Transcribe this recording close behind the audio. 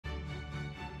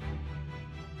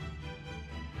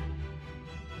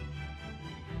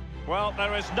Well,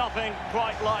 there is nothing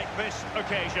quite like this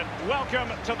occasion. Welcome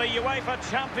to the UEFA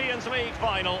Champions League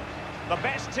final. The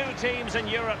best two teams in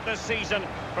Europe this season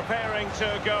preparing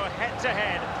to go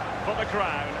head-to-head for the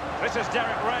crown. This is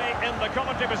Derek Ray in the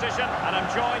commentary position, and I'm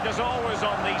joined as always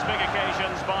on these big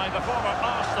occasions by the former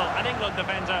Arsenal and England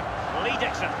defender, Lee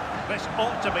Dixon. This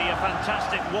ought to be a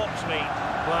fantastic watch, Lee.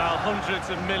 Well, hundreds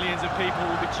of millions of people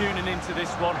will be tuning into this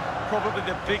one. Probably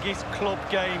the biggest club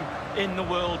game in the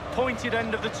world. Pointed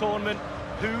end of the tournament.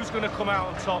 Who's going to come out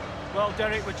on top? Well,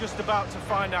 Derek, we're just about to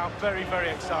find out. Very, very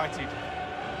excited.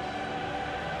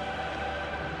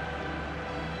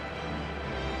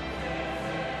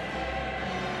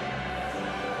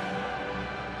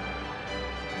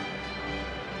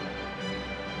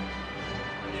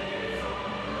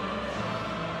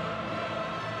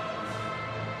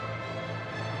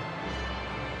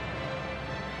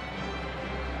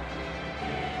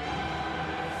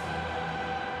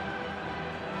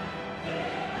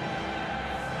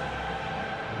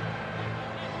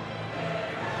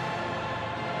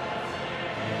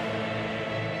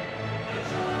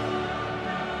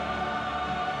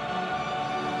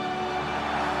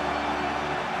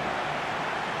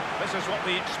 This is what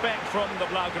we expect from the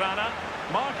Blaugrana.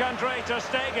 Marc-Andre ter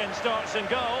Stegen starts in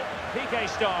goal. Piqué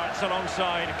starts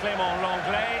alongside Clément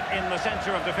Lenglet in the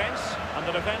centre of defence. And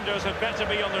the defenders had better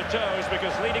be on their toes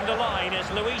because leading the line is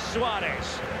Luis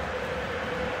Suarez.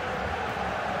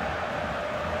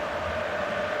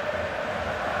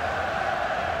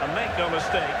 And make no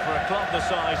mistake, for a club the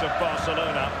size of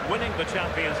Barcelona, winning the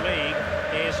Champions League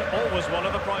is always one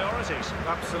of the priorities.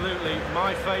 Absolutely.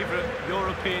 My favourite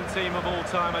European team of all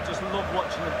time. I just love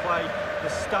watching them play. The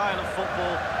style of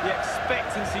football, the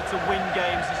expectancy to win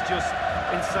games is just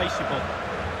insatiable.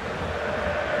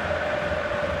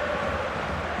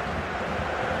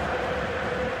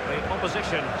 The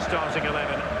opposition starting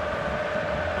 11.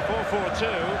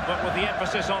 4-4-2, but with the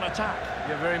emphasis on attack.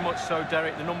 Yeah, very much so,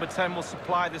 Derek. The number 10 will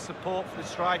supply the support for the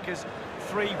strikers.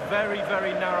 Three very,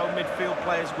 very narrow midfield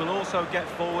players will also get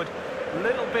forward. A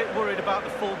little bit worried about the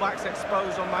fullbacks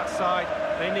exposed on that side.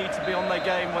 They need to be on their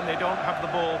game when they don't have the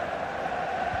ball.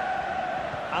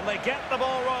 And they get the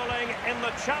ball rolling in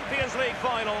the Champions League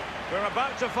final. We're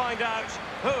about to find out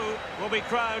who will be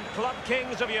crowned Club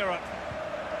Kings of Europe.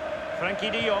 Frankie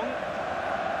de Jong,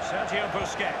 Sergio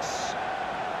Busquets.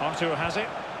 Arthur has it.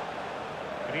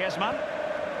 Griezmann.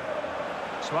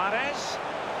 Suarez.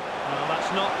 Well,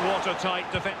 that's not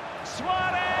watertight defense.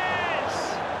 Suarez!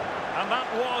 And that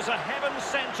was a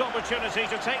heaven-sent opportunity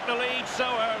to take the lead so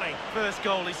early. First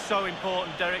goal is so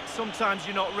important, Derek. Sometimes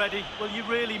you're not ready. Well, you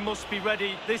really must be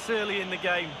ready this early in the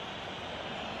game.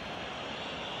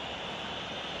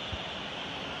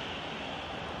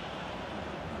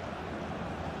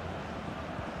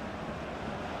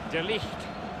 De Ligt.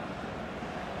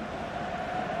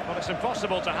 Well, it's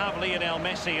impossible to have Lionel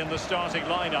Messi in the starting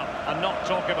lineup and not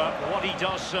talk about what he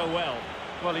does so well.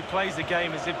 Well, he plays the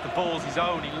game as if the ball's his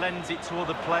own. He lends it to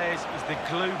other players. He's the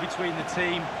glue between the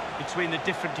team, between the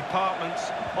different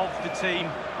departments of the team,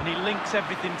 and he links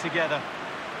everything together.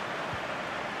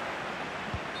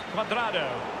 Cuadrado.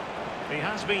 He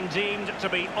has been deemed to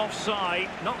be offside,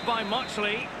 not by much,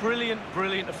 Lee. Brilliant,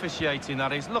 brilliant officiating,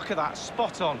 that is. Look at that,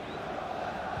 spot on.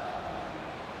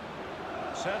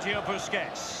 Sergio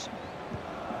Busquets.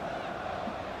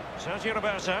 Sergio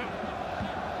Roberto.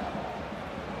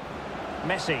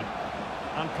 Messi.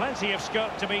 And plenty of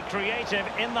scope to be creative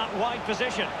in that wide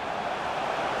position.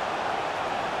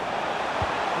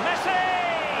 Messi!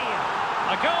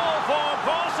 A goal for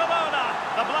Barcelona.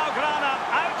 The Blaugrana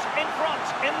out in front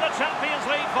in the Champions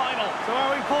League final. So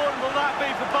how important will that be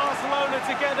for Barcelona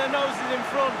to get their noses in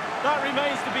front? That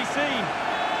remains to be seen.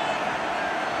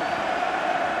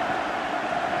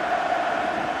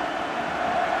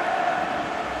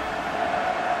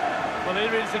 Well,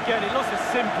 here it is again. It looks a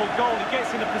simple goal. He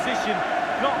gets in a position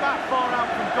not that far out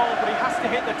from goal, but he has to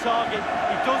hit the target.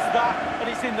 He does that,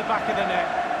 and it's in the back of the net.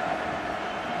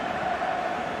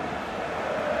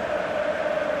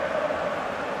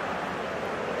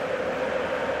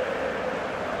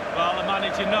 Well, the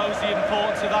manager knows the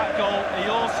importance of that goal.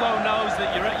 He also knows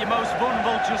that you're at your most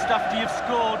vulnerable just after you've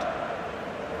scored.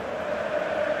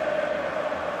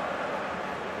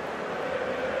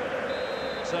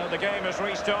 So the game has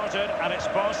restarted, and it's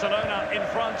Barcelona in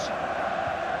front.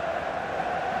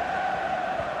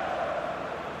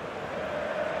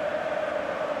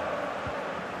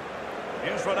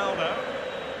 Here's Ronaldo.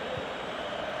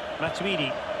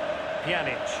 Matuidi.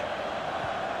 Pjanic.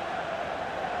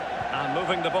 And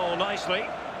moving the ball nicely.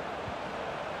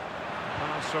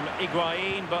 Pass from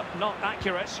Higuain, but not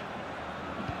accurate.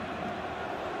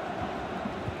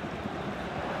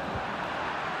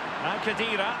 Now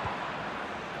Khedira.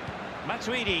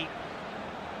 Matuidi.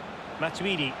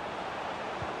 Matuidi.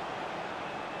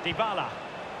 Dybala.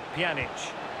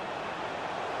 Pjanic.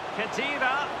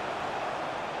 Khedira.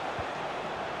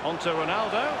 On to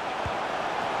Ronaldo.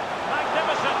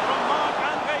 Magnificent from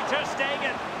Marc-Andre ter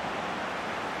Stegen.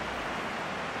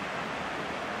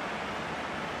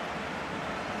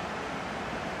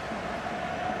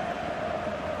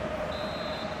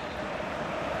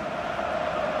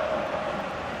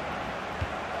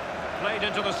 Played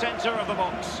into the centre of the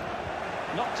box.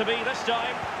 Not to be this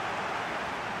time.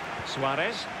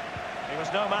 Suarez. He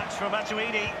was no match for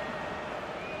Matuidi.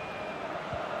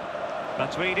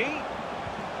 Matuidi.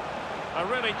 A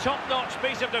really top-notch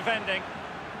piece of defending.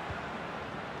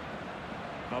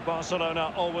 Well,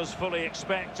 Barcelona always fully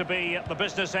expect to be at the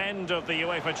business end of the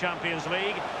UEFA Champions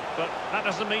League, but that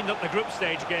doesn't mean that the group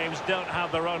stage games don't have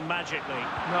their own magic, Lee.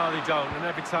 No, they don't, and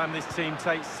every time this team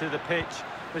takes to the pitch,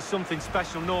 there's something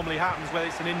special normally happens, whether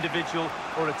it's an individual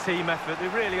or a team effort. They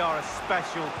really are a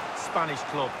special Spanish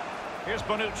club. Here's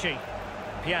Bonucci.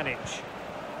 Pjanic.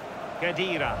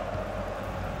 Khedira.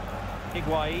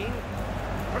 Higuain.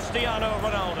 Cristiano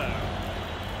Ronaldo.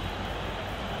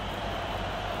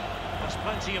 There's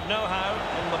plenty of know-how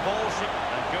in the ball.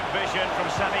 And good vision from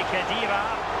Sami Khedira.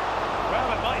 Well,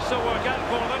 it might still work out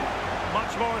for them.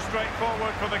 Much more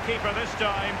straightforward for the keeper this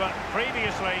time, but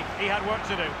previously he had work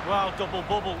to do. Well, double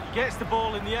bubble. He gets the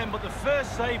ball in the end, but the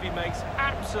first save he makes,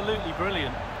 absolutely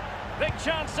brilliant. Big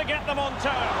chance to get them on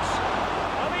terms.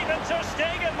 And even ter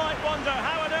Stegen might wonder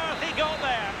how on earth he got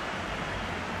there.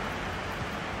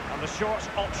 And the short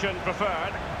option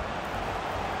preferred.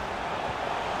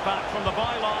 Back from the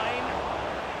byline.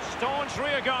 Staunch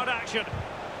rearguard action.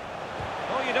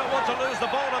 Oh, you don't want to lose the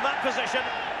ball in that position.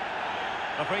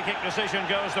 A free kick decision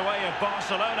goes the way of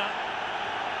Barcelona.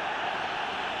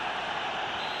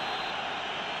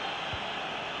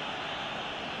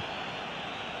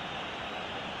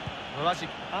 Well, that's it.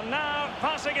 And now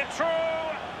passing it through.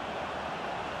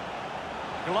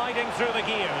 Gliding through the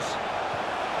gears.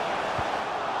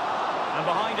 And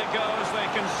behind it goes the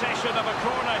concession of a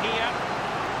corner here.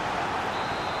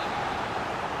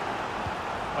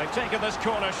 They've taken this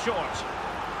corner short.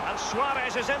 And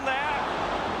Suarez is in there.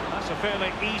 That's a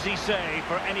fairly easy save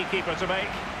for any keeper to make.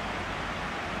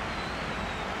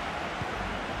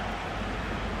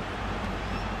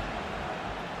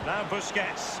 Now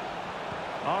Busquets.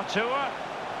 Artur.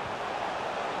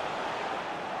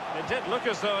 It did look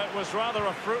as though it was rather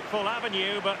a fruitful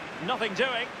avenue, but nothing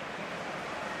doing.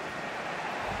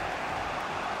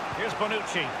 Here's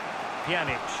Bonucci.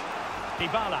 Pjanic.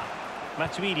 Dybala.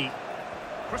 Matuidi.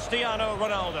 Cristiano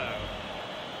Ronaldo.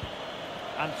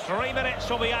 And 3 minutes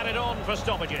will be added on for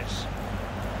stoppages.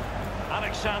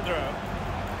 Alexandro.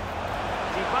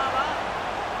 Dybala.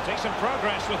 Decent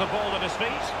progress with the ball at his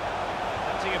feet.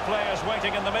 Plenty of players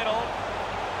waiting in the middle.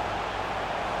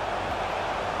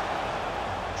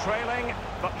 Trailing,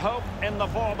 but hope in the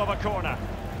form of a corner.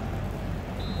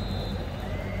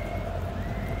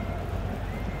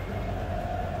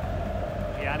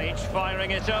 Pjanic firing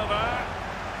it over.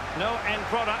 No end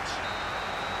product.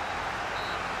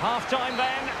 Half-time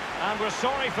then, and we're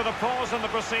sorry for the pause in the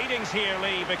proceedings here,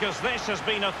 Lee, because this has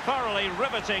been a thoroughly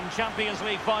riveting Champions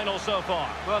League final so far.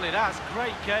 Well, it has.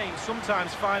 Great game.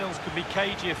 Sometimes finals can be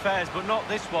cagey affairs, but not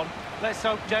this one. Let's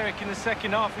hope, Derek, in the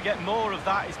second half we get more of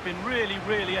that. It's been really,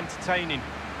 really entertaining.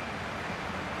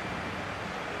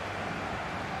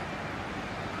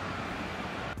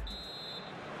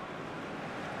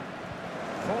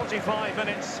 "45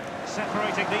 minutes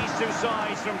separating these two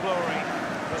sides from glory.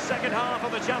 The second half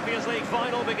of the Champions League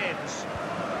final begins.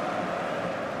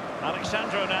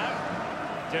 Alexandro now.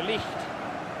 De Ligt.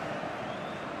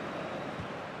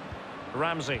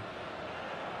 Ramsey.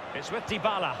 It's with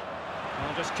Dybala.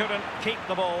 Well, just couldn't keep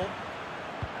the ball.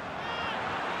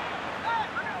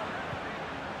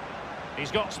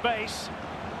 He's got space.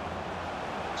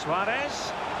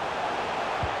 Suarez.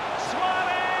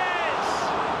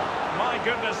 My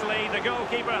goodness, Lee, the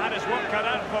goalkeeper had his work cut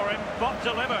out for him, but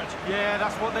delivered. Yeah,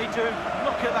 that's what they do.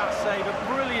 Look at that save, a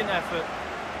brilliant effort.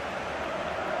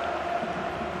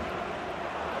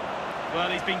 Well,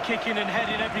 he's been kicking and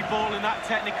heading every ball in that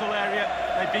technical area.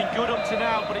 They've been good up to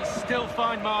now, but it's still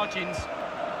fine margins.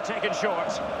 Taken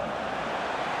short.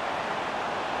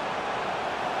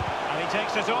 And he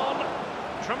takes it on.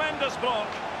 Tremendous block.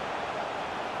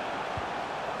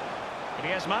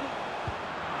 Griezmann.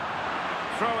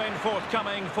 Throw-in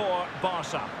forthcoming for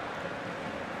Barca.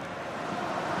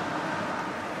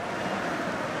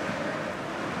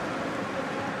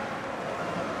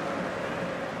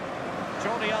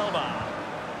 Jordi Alba.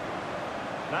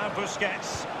 Now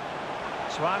Busquets.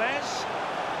 Suarez.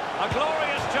 A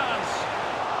glorious chance.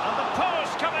 And the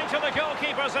post coming to the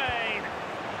goalkeeper's aid.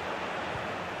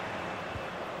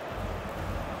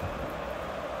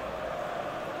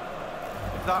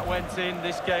 If that went in,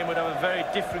 this game would have a very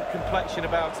different complexion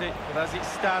about it. But as it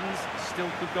stands, still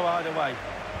could go either way.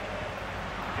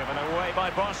 Given away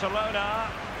by Barcelona.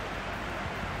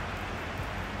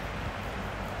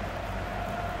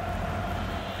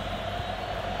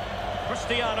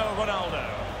 Cristiano Ronaldo.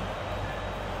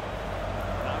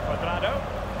 Now Cuadrado.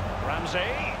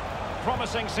 Ramsey.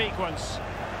 Promising sequence.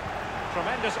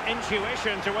 Tremendous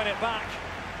intuition to win it back.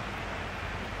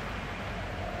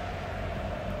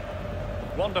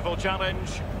 Wonderful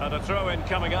challenge and a throw-in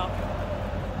coming up.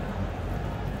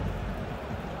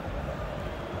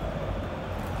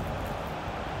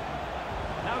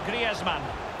 Now Griezmann.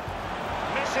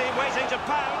 Messi waiting to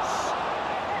pounce.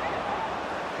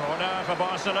 Corner for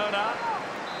Barcelona.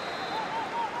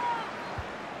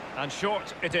 And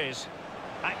short it is.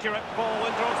 Accurate ball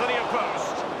in towards the near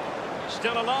post.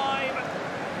 Still alive.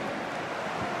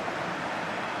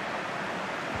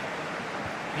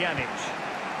 Pjanic.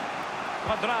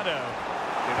 Cuadrado.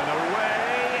 Given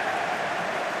away.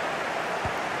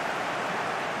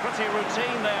 Pretty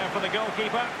routine there for the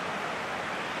goalkeeper.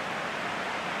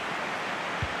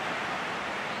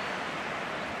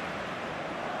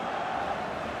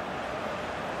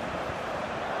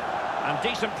 And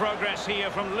decent progress here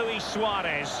from Luis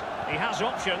Suarez. He has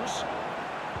options.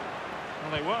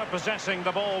 Well, they were possessing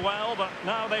the ball well, but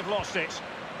now they've lost it.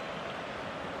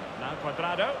 Now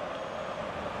Cuadrado.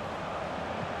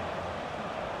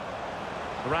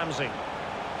 Ramsey.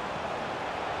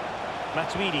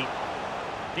 Matuidi.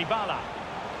 Dybala.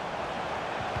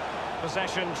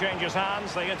 Possession changes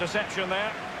hands, the interception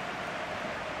there.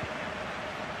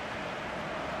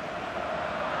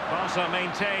 Barca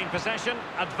maintain possession,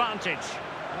 advantage.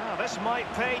 Now this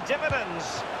might pay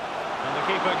dividends. And the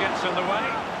keeper gets in the way.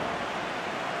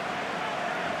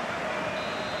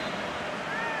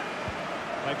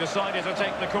 They've decided to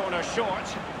take the corner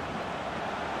short.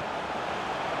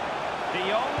 De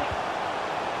Jong.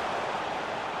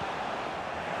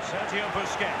 Sergio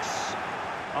Busquets.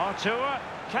 Artur.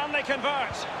 Can they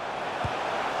convert?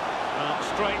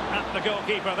 Straight at the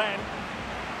goalkeeper then.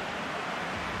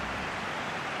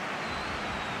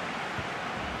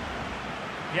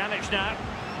 Pjanic now.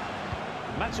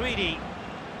 Matuidi.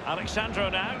 Alexandro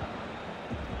now.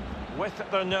 With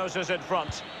their noses in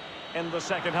front in the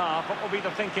second half. What will be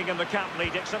the thinking in the camp, Lee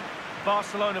Dixon?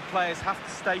 Barcelona players have to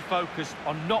stay focused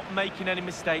on not making any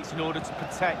mistakes in order to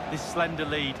protect this slender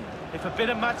lead. If a bit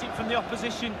of magic from the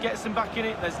opposition gets them back in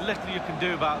it, there's little you can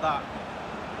do about that.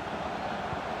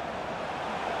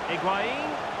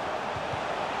 Higuain.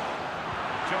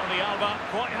 Jordi Alba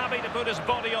quite happy to put his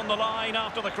body on the line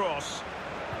after the cross.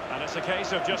 And it's a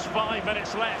case of just 5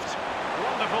 minutes left.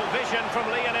 Wonderful vision from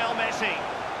Lionel Messi.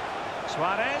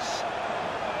 Suarez.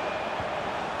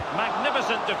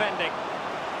 Magnificent defending.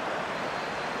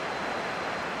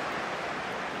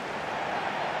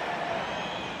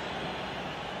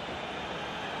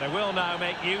 They will now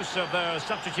make use of their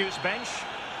substitutes bench.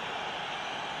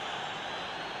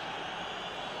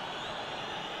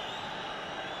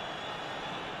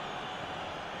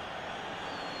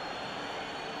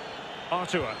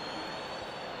 Artur.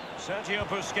 Sergio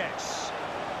Busquets.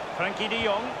 Frankie de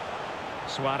Jong.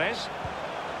 Suarez.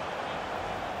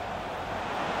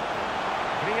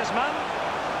 Griezmann.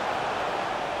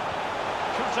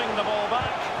 Cutting the ball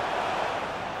back.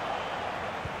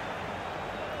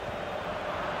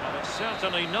 And it's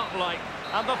certainly not like...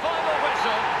 And the final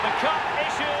whistle, the cup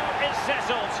issue is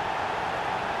settled.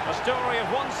 A story of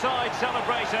one side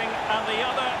celebrating and the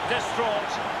other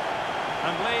distraught.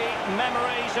 And Lee,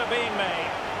 memories are being made.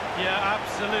 Yeah,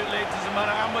 absolutely. It doesn't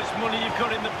matter how much money you've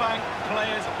got in the bank.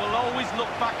 Players will always look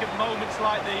back at moments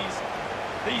like these.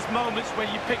 These moments when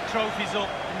you pick trophies up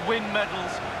and win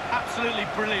medals. Absolutely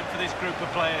brilliant for this group of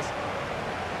players.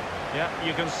 Yeah,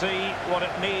 you can see what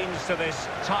it means to this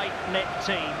tight-knit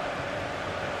team.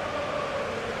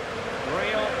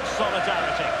 Real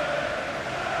solidarity.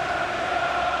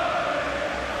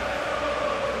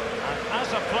 And as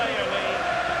a player, Lee,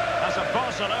 as a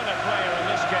Barcelona player in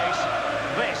this case,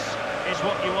 this is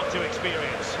what you want to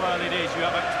experience. Well, it is. You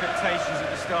have expectations at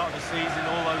the start of the season,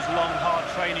 all those long, hard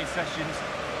training sessions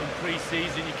in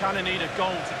pre-season. You kind of need a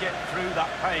goal to get through that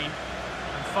pain.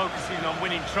 And focusing on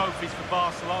winning trophies for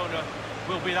Barcelona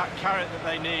will be that carrot that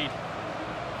they need.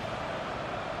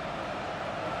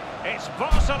 It's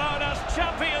Barcelona's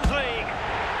Champions League.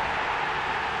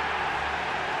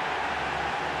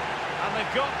 And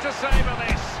they've got to savour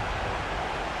this.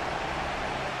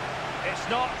 It's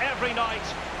not every night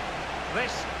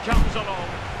this comes along.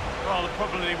 Well, they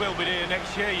probably will be here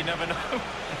next year, you never know,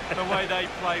 the way they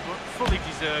play, but fully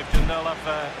deserved, and they'll have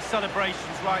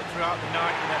celebrations right throughout the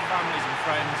night with their families and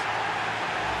friends.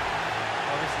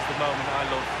 Well, this is the moment I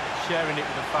love, sharing it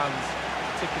with the fans.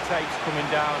 Ticker tapes coming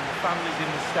down, the families in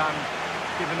the stand,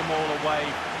 giving them all a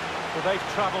wave. Well, they've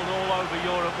travelled all over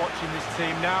Europe watching this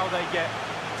team. Now they get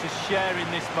to share in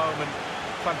this moment.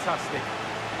 Fantastic.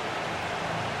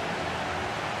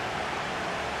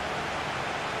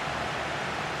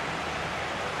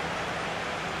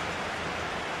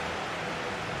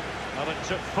 Well, it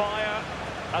took fire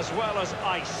as well as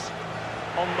ice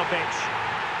on the pitch.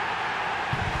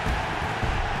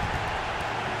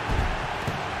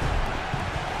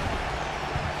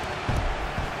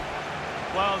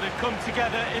 Well, they've come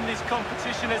together in this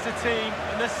competition as a team,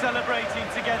 and they're celebrating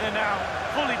together now.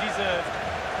 Fully deserved.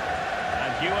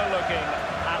 And you are looking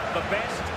at the best